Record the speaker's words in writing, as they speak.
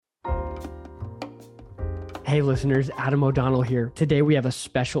Hey listeners, Adam O'Donnell here. Today we have a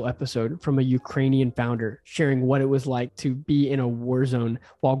special episode from a Ukrainian founder sharing what it was like to be in a war zone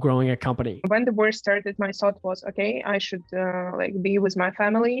while growing a company. When the war started, my thought was, okay, I should be with my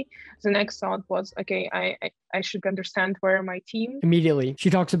family. The next thought was, okay, I should understand where my team. Immediately, she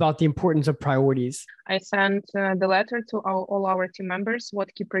talks about the importance of priorities. I sent the letter to all our team members,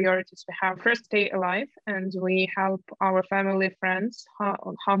 what key priorities we have. First, stay alive, and we help our family, friends,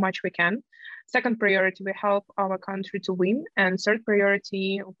 how much we can. Second priority, we help our country to win. And third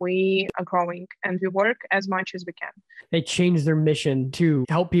priority, we are growing and we work as much as we can. They changed their mission to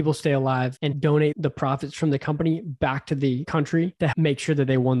help people stay alive and donate the profits from the company back to the country to make sure that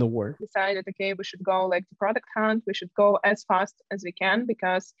they won the war. Decided, okay, we should go like the product hunt. We should go as fast as we can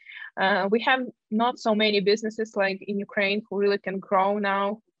because we have not so many businesses like in Ukraine who really can grow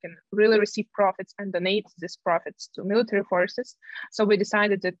now, can really receive profits and donate these profits to military forces. So we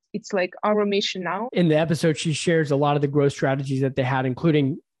decided that it's like our mission now. In the episode, she shares a lot of the growth strategies that they had,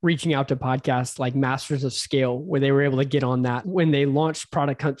 including reaching out to podcasts like Masters of Scale, where they were able to get on that. When they launched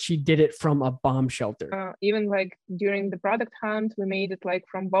Product Hunt, she did it from a bomb shelter. Even like during the Product Hunt, we made it like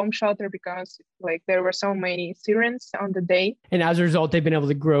from bomb shelter because like there were so many sirens on the day. And as a result, they've been able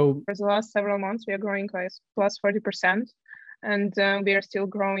to grow. For the last several months, we are growing like plus 40%. And we are still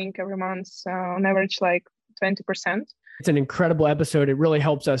growing every month on average like 20%. It's an incredible episode. It really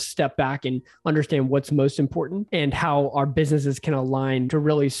helps us step back and understand what's most important and how our businesses can align to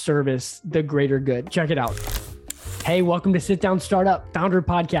really service the greater good. Check it out. Hey, welcome to Sit Down Startup Founder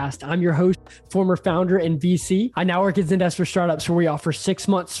Podcast. I'm your host, former founder and VC. I now work at Zendesk for Startups, where we offer 6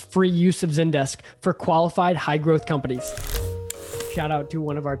 months free use of Zendesk for qualified high growth companies. Shout out to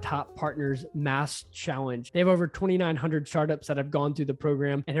one of our top partners, Mass Challenge. They have over 2,900 startups that have gone through the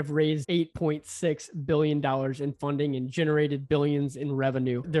program and have raised $8.6 billion in funding and generated billions in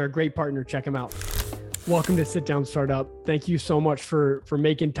revenue. They're a great partner. Check them out. Welcome to Sit Down Startup. Thank you so much for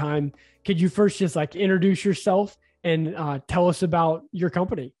making time. Could you first just like introduce yourself and tell us about your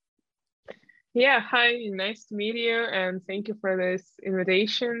company? Yeah, hi, nice to meet you, and thank you for this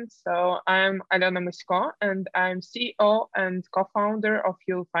invitation. So I'm Alena Musko, and I'm CEO and co-founder of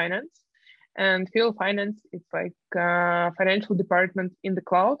Fuel Finance. And Fuel Finance is like a financial department in the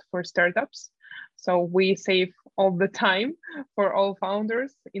cloud for startups. So we save all the time for all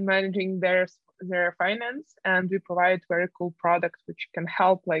founders in managing their finance, and we provide very cool products which can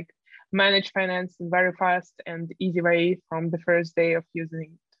help like manage finance in very fast and easy way from the first day of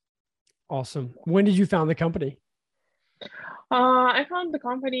using it. Awesome. When did you found the company? I found the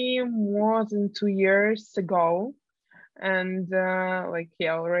company more than 2 years ago, and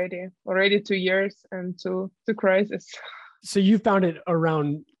already 2 years and two crisis. So you found it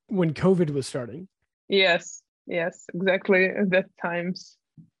around when COVID was starting? Yes, exactly at that times.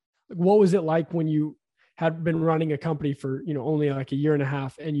 What was it like when you had been running a company for only like a year and a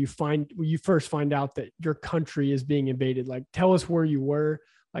half, and you first find out that your country is being invaded? Like, tell us where you were.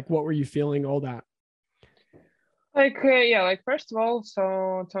 Like, what were you feeling? All that. First of all,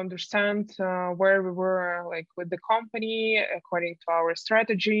 so to understand where we were like with the company according to our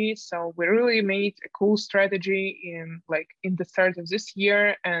strategy. So we really made a cool strategy in the start of this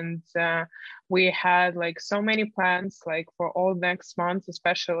year, and we had like so many plans like for all next month,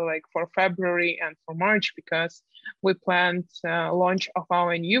 especially like for February and for March, because we planned launch of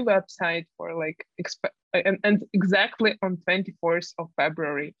our new website for like and exactly on 24th of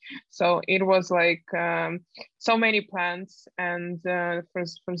February. So it was like so many plans and for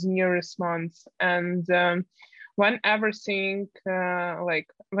the nearest months. And when everything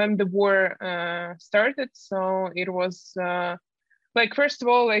when the war started, so it was first of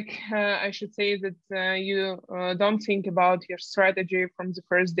all, I should say that you don't think about your strategy from the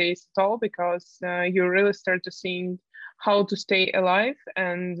first days at all, because you really start to think how to stay alive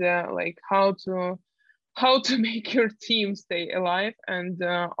and how to make your team stay alive and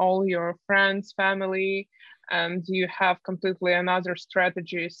all your friends, family, and you have completely another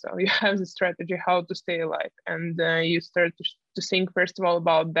strategy. So you have the strategy how to stay alive, and you start to think first of all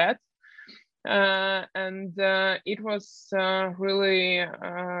about that. It was really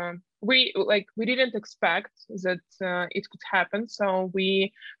we didn't expect that it could happen. So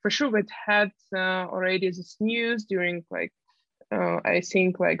we had already this news during I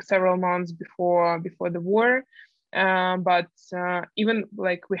think like several months before the war, but even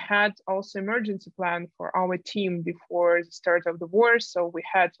like we had also emergency plan for our team before the start of the war. So we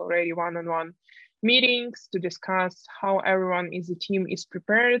had already one-on-one meetings to discuss how everyone in the team is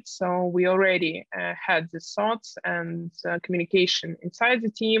prepared. So we already had the thoughts and communication inside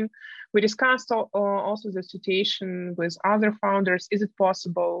the team. We discussed also the situation with other founders. Is it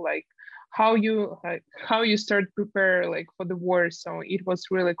possible? Like, how you start prepare like for the war. So it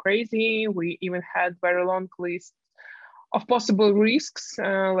was really crazy. We even had very long list of possible risks,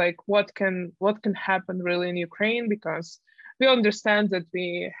 like what can happen really in Ukraine, because we understand that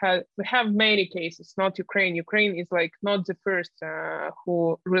we have many cases, not Ukraine. Ukraine is like not the first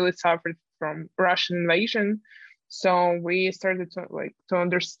who really suffered from Russian invasion. So we started to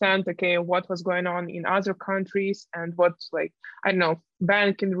understand, okay, what was going on in other countries and what, like, I don't know,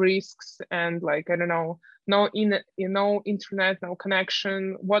 banking risks and, like, I don't know, no internet, no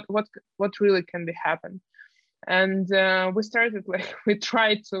connection, what really can be happen. And we started like we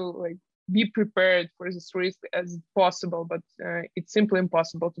tried to like be prepared for this risk as possible, but it's simply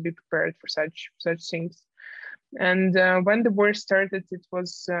impossible to be prepared for such things. And when the war started, it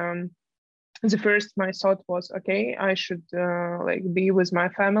was the first my thought was, okay, I should like be with my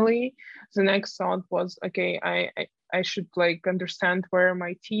family. The next thought was, okay, I should like understand where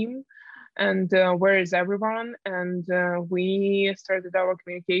my team and where is everyone. And we started our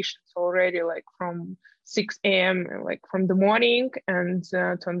communications already like from 6 a.m. like from the morning, and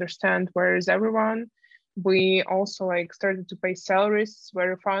to understand where is everyone. We also like started to pay salaries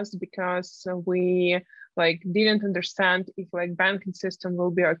very fast, because we like didn't understand if like banking system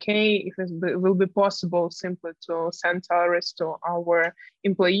will be okay, if it will be possible simply to send salaries to our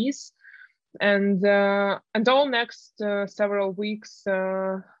employees. And all next several weeks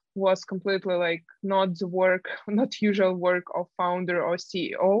was completely like not the work, not usual work of founder or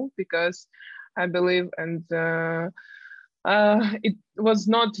CEO, because I believe, and it was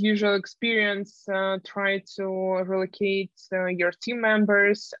not usual experience. Try to relocate your team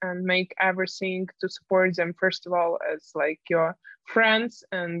members and make everything to support them, first of all, as like your friends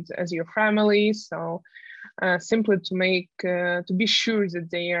and as your family. So simply to be sure that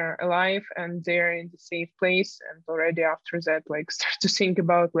they are alive and they're in the safe place. And already after that, like start to think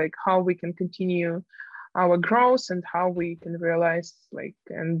about like how we can continue our growth and how we can realize like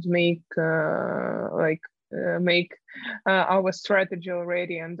and make our strategy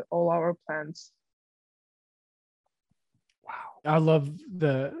already and all our plans. Wow. I love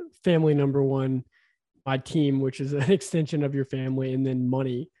the family number one, my team, which is an extension of your family, and then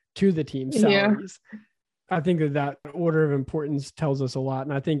money to the team, salaries. Yeah. I think that order of importance tells us a lot.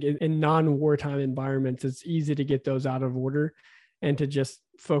 And I think in non-wartime environments, it's easy to get those out of order and to just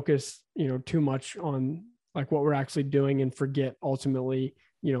focus, too much on like what we're actually doing and forget ultimately,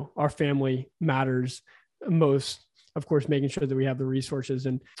 our family matters most. Of course, making sure that we have the resources,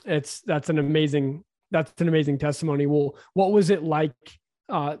 and that's an amazing testimony. Well, what was it like?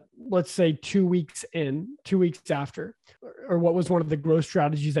 Let's say 2 weeks after, or what was one of the growth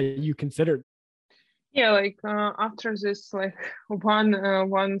strategies that you considered? Yeah, like after this, like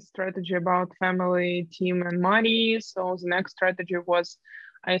one strategy about family, team, and money. So the next strategy was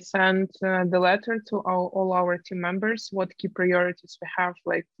I sent the letter to all our team members what key priorities we have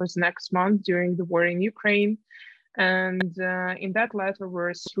like for the next month during the war in Ukraine. And in that letter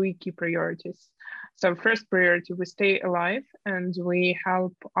were 3 key priorities. So first priority, we stay alive and we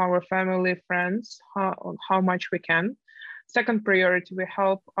help our family, friends how much we can. Second priority, we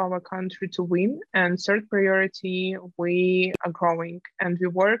help our country to win. And third priority, we are growing and we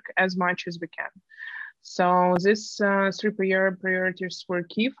work as much as we can. So these 3 priorities were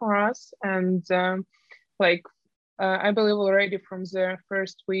key for us. And I believe already from the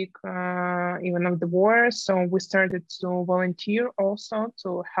first week, even of the war, so we started to volunteer also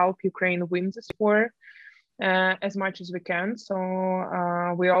to help Ukraine win this war as much as we can. So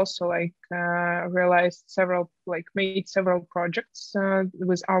we also made several projects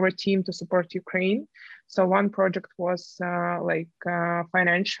with our team to support Ukraine. So one project was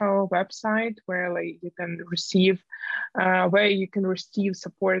financial website where you can receive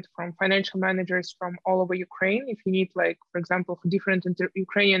support from financial managers from all over Ukraine if you need, for example, for different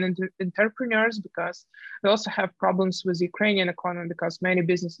Ukrainian entrepreneurs, because we also have problems with the Ukrainian economy because many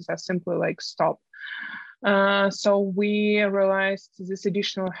businesses are simply stopped. So we realized this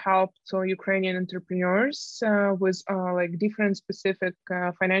additional help to Ukrainian entrepreneurs with different specific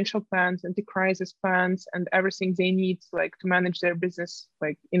financial plans, anti-crisis plans, and everything they need to manage their business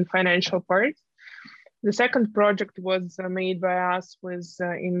in financial part. The second project was made by us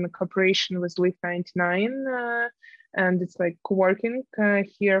in cooperation with Live 99. And it's co-working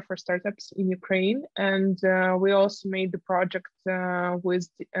here for startups in Ukraine. And we also made the project with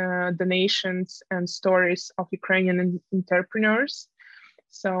donations and stories of Ukrainian entrepreneurs.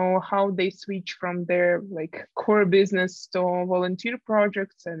 So how they switch from their core business to volunteer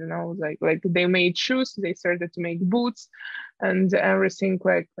projects. I don't know, they made shoes, they started to make boots and everything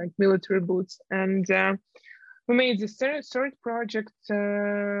like military boots. And we made this third project.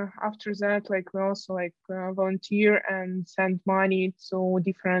 After that, like we also like volunteer and send money to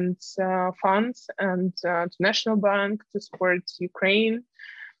different funds and to National Bank to support Ukraine.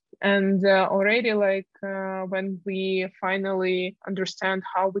 And already like when we finally understand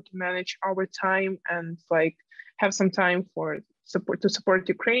how we can manage our time and like have some time for support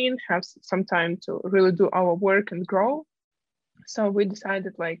Ukraine, have some time to really do our work and grow. So we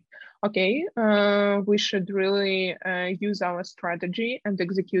decided like, okay, we should really use our strategy and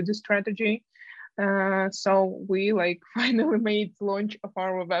execute the strategy. So we like finally made launch of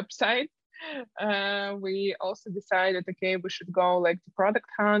our website. We also decided, okay, we should go like the product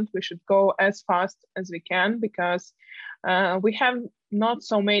hunt. We should go as fast as we can because we have not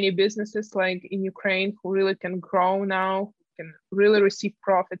so many businesses like in Ukraine who really can grow now, can really receive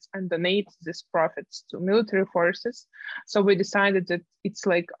profits and donate these profits to military forces. So we decided that it's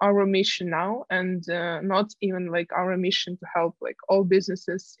like our mission now, and not even like our mission to help like all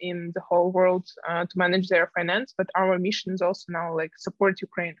businesses in the whole world to manage their finance, but our mission is also now like support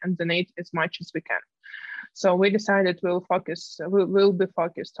Ukraine and donate as much as we can. So we decided we'll be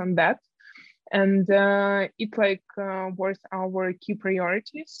focused on that. And it like was our key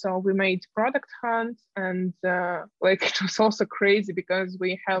priority. So we made product hunt, and like it was also crazy because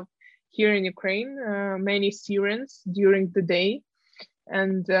we have here in Ukraine many sirens during the day,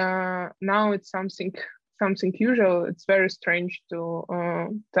 and now it's something usual. It's very strange to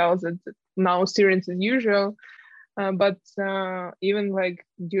tell that now sirens is usual. But even like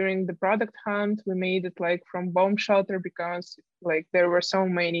during the product hunt, we made it like from bomb shelter because like there were so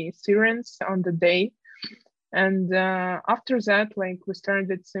many sirens on the day. And after that, like we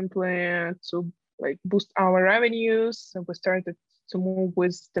started simply to like boost our revenues. So we started to move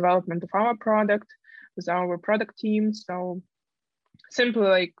with development of our product with our product team. So simply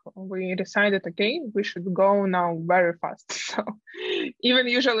like we decided, okay, we should go now very fast. So even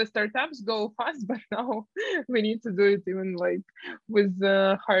usually startups go fast, but now we need to do it even like with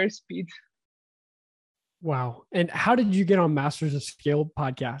higher speed. Wow. And how did you get on Masters of Scale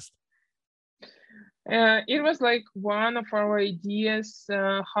podcast? It was like one of our ideas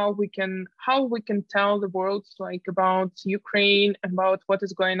how we can tell the world like about Ukraine, about what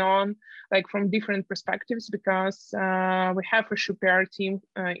is going on, like from different perspectives, because we have a PR team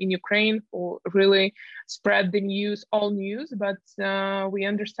in Ukraine who really spread the news, all news, but we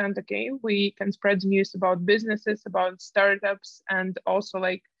understand, okay, we can spread the news about businesses, about startups, and also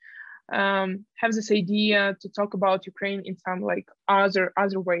like have this idea to talk about Ukraine in some like other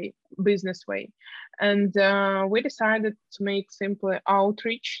way, business way. And we decided to make simply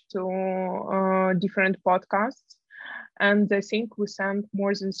outreach to different podcasts. And I think we sent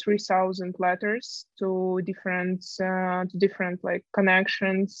more than 3,000 letters to different like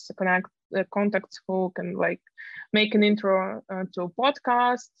contacts who can like make an intro to a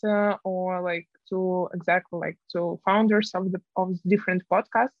podcast or like to exactly like to founders of different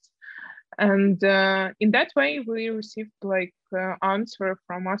podcasts. And in that way, we received like answer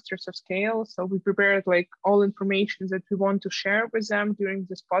from Masters of Scale. So we prepared like all information that we want to share with them during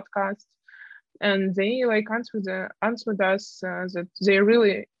this podcast, and they like answered us that they're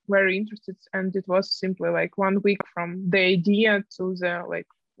really very interested. And it was simply like 1 week from the idea to the like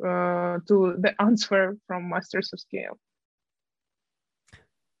to the answer from Masters of Scale.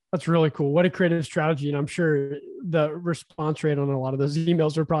 That's really cool. What a creative strategy. And I'm sure the response rate on a lot of those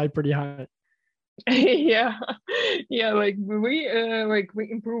emails are probably pretty high. yeah, like we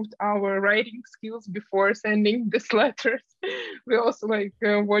improved our writing skills before sending these letters. We also like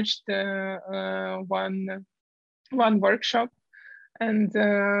watched one workshop and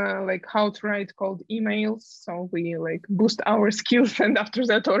like how to write cold emails. So we like boost our skills, and after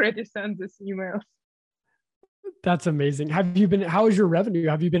that already send these emails. That's amazing. How is your revenue?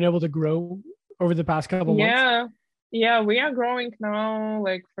 Have you been able to grow over the past couple months? Yeah, we are growing now.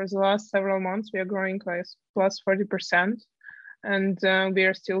 Like for the last several months, we are growing like plus 40%. And we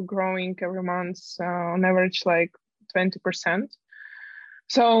are still growing every month on average like 20%.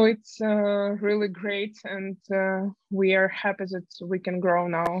 So it's really great. And we are happy that we can grow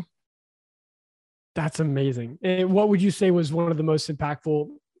now. That's amazing. And what would you say was one of the most impactful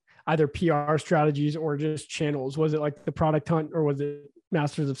either PR strategies or just channels? Was it like the product hunt, or was it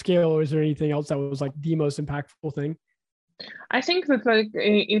Masters of Scale, or is there anything else that was like the most impactful thing? I think that like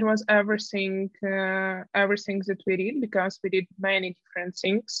it was everything that we did, because we did many different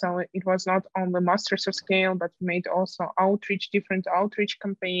things. So it was not only Masters of Scale, but we made also different outreach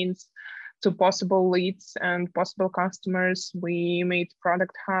campaigns to possible leads and possible customers. We made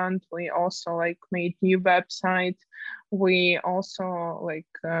product hunt. We also like made new website. We also like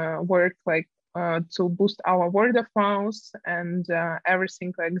worked like to boost our word of mouth and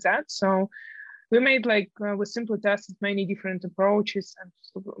everything like that. So we made we simply tested many different approaches, and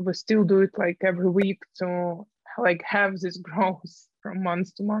we still do it like every week to have this growth from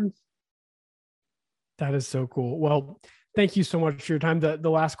month to month. That is so cool. Well, thank you so much for your time. The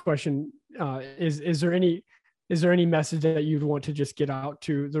last question is there any message that you'd want to just get out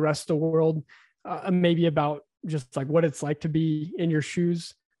to the rest of the world, maybe about just like what it's like to be in your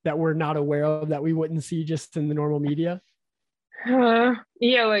shoes that we're not aware of, that we wouldn't see just in the normal media?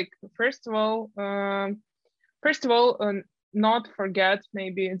 First of all, not forget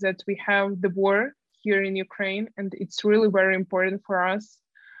maybe that we have the war here in Ukraine, and it's really very important for us.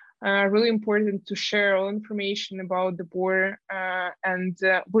 Really important to share all information about the war, and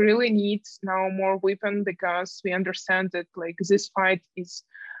we really need now more weapon, because we understand that this fight is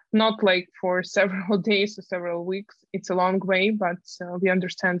not for several days or several weeks. It's a long way, but we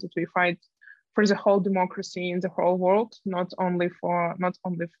understand that we fight for the whole democracy in the whole world, not only for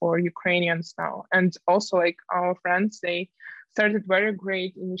Ukrainians now. And also our friends, they started very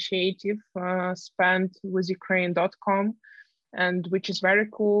great initiative, spendwithukraine.com, and which is very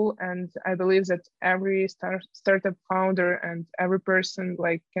cool. And I believe that every startup founder and every person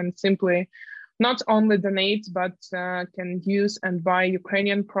can simply not only donate, but can use and buy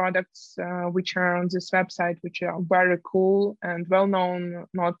Ukrainian products, which are on this website, which are very cool and well known,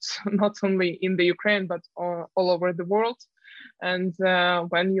 not only in the Ukraine, but all over the world. And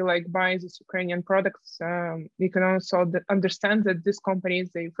when you buy these Ukrainian products, you can also understand that these companies,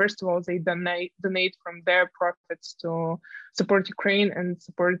 they donate from their profits to support Ukraine and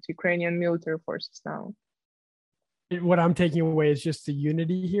support Ukrainian military forces now. What I'm taking away is just the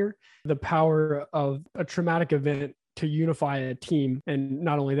unity here, the power of a traumatic event to unify a team, and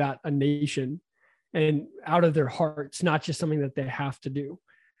not only that, a nation, and out of their hearts, not just something that they have to do.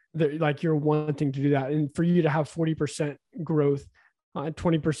 You're wanting to do that. And for you to have 40% growth,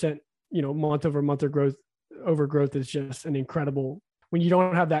 20%, month over month growth is just an incredible. When you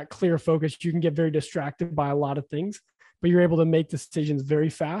don't have that clear focus, you can get very distracted by a lot of things, but you're able to make decisions very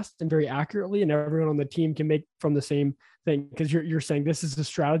fast and very accurately, and everyone on the team can make from the same thing, because you're saying this is the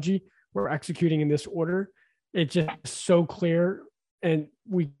strategy, we're executing in this order. It's just so clear, and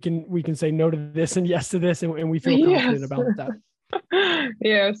we can say no to this and yes to this, and we feel confident about that.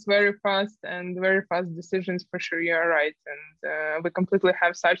 Yes, very fast decisions, for sure. You are right, and we completely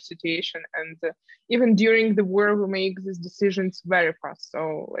have such situation. And even during the war, we make these decisions very fast.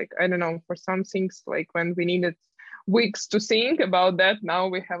 So, I don't know, for some things, when we needed weeks to think about that, now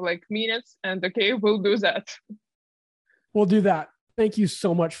we have minutes, and okay, we'll do that. We'll do that. Thank you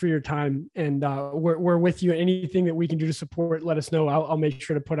so much for your time, and we're with you. Anything that we can do to support, let us know. I'll make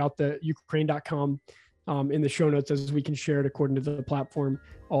sure to put out the Ukraine.com in the show notes, as we can share it according to the platform,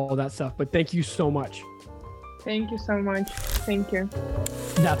 all that stuff. But thank you so much. Thank you so much. Thank you.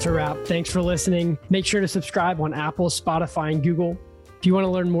 That's a wrap. Thanks for listening. Make sure to subscribe on Apple, Spotify, and Google. If you want to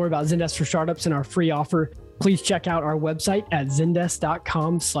learn more about Zendesk for Startups and our free offer, please check out our website at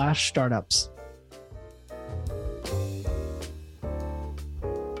zendesk.com/startups.